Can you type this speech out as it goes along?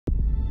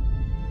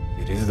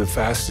It is the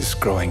fastest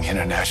growing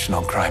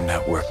international crime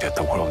network that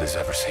the world has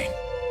ever seen.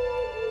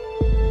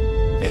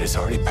 It has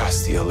already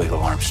passed the illegal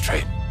arms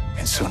trade,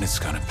 and soon it's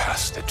gonna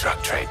pass the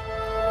drug trade.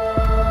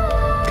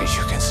 Because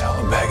you can sell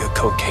a bag of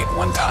cocaine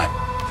one time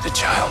with a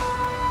child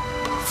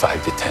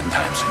 5 to 10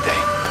 times a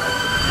day.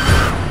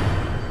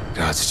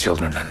 God's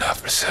children are not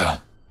for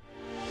sale.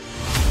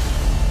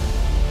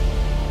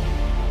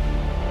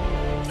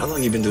 How long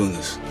have you been doing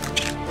this?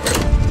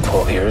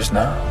 12 years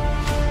now.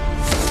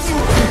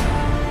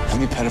 How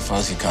many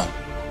pedophiles you got?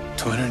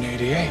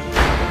 288.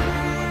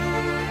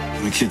 How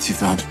many kids you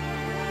found?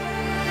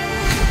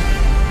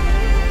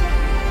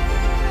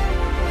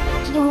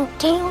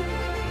 Timoteo,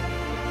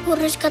 tú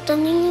rescatas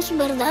niños,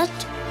 ¿verdad?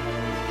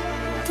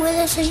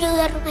 ¿Puedes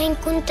ayudarme a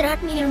encontrar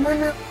a mi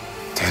hermana?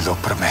 Te lo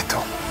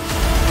prometo.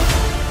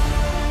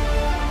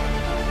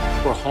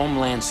 For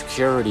Homeland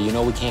Security, you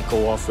know we can't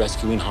go off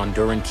rescuing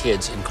Honduran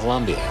kids in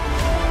Colombia.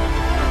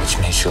 Which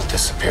means she'll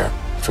disappear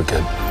for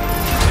good.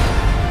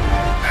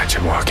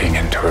 Imagine walking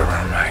into her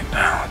room right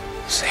now,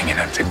 seeing an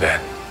empty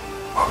bed.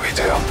 What we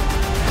do?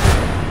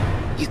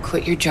 You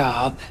quit your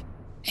job,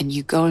 and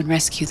you go and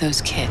rescue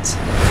those kids.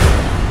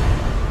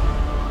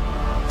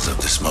 So at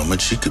this moment,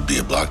 she could be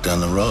a block down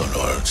the road,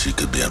 or she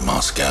could be in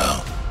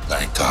Moscow,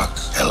 Bangkok,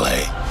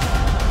 LA.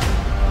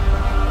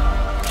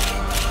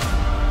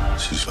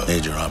 She's a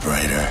major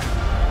operator.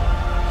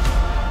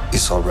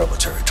 It's all rebel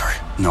territory.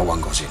 No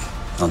one goes in.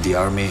 Not the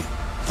army,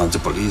 not the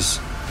police,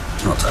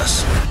 not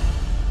us.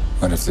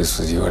 What if this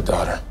was your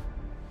daughter?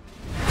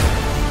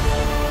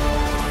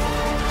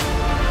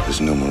 There's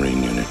no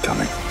Marine unit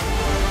coming.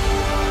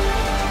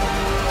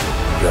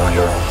 You're on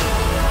your own.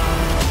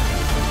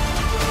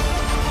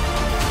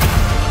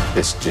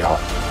 This job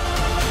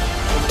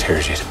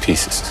tears you to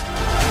pieces.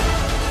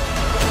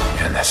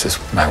 And this is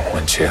my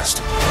one chance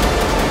to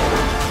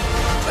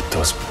put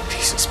those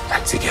pieces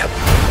back together.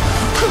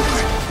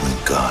 When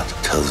God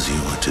tells you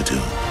what to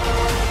do,